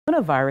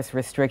Coronavirus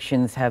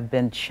restrictions have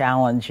been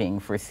challenging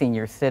for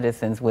senior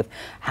citizens with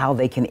how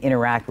they can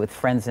interact with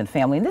friends and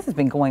family. And this has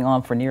been going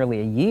on for nearly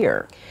a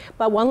year.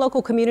 But one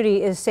local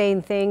community is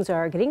saying things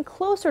are getting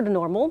closer to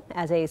normal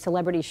as a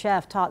celebrity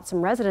chef taught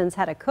some residents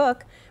how to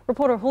cook.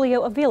 Reporter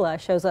Julio Avila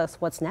shows us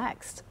what's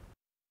next.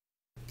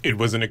 It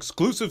was an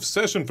exclusive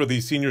session for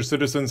these senior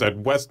citizens at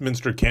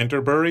Westminster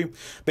Canterbury.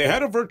 They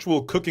had a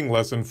virtual cooking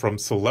lesson from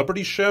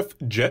celebrity chef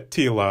Jet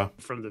Tila.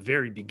 From the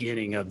very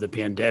beginning of the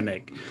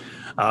pandemic,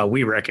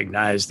 we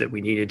recognized that we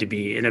needed to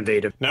be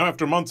innovative. Now,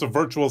 after months of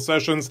virtual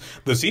sessions,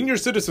 the senior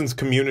citizens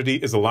community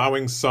is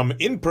allowing some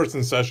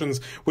in-person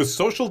sessions with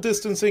social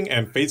distancing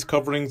and face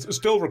coverings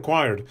still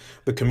required.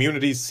 The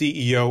community's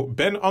CEO,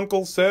 Ben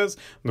Uncle, says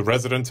the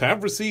residents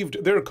have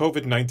received their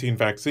COVID-19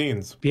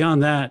 vaccines.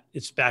 Beyond that,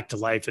 it's back to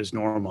life as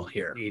normal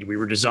here. We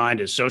were designed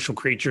as social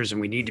creatures,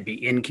 and we need to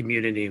be in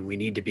community, and we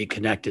need to be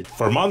connected.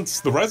 For months,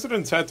 the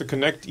residents had to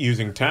connect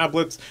using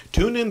tablets,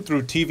 tune in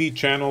through TV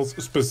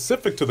channels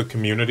specific to the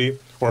community,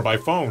 or by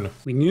phone.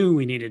 We knew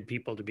we needed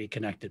people to be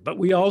connected, but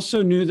we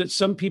also knew that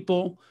some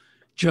people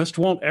just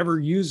won't ever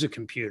use a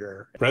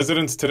computer.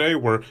 Residents today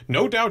were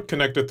no doubt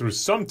connected through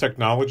some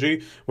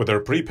technology with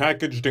their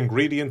prepackaged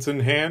ingredients in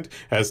hand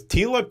as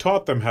Tila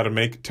taught them how to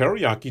make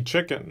teriyaki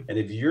chicken. And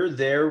if you're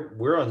there,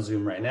 we're on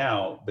Zoom right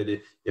now, but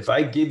if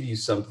I give you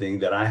something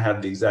that I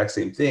have the exact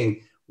same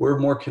thing, we're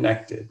more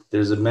connected.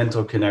 There's a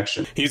mental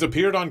connection. He's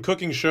appeared on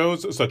cooking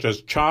shows such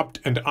as Chopped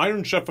and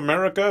Iron Chef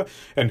America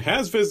and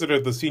has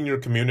visited the senior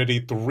community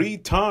 3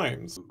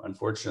 times.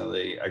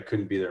 Unfortunately, I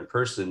couldn't be there in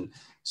person.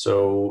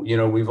 So,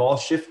 we've all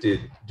shifted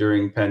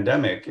during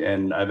pandemic,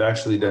 and I've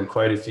actually done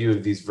quite a few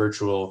of these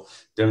virtual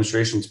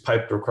demonstrations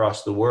piped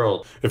across the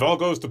world. If all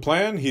goes to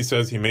plan, he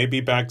says he may be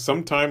back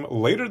sometime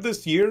later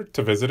this year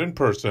to visit in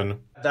person.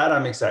 That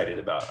I'm excited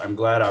about. I'm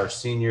glad our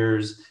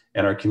seniors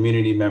and our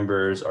community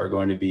members are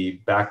going to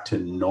be back to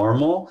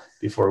normal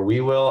before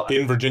we will.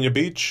 In Virginia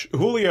Beach,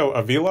 Julio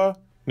Avila,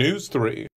 News 3.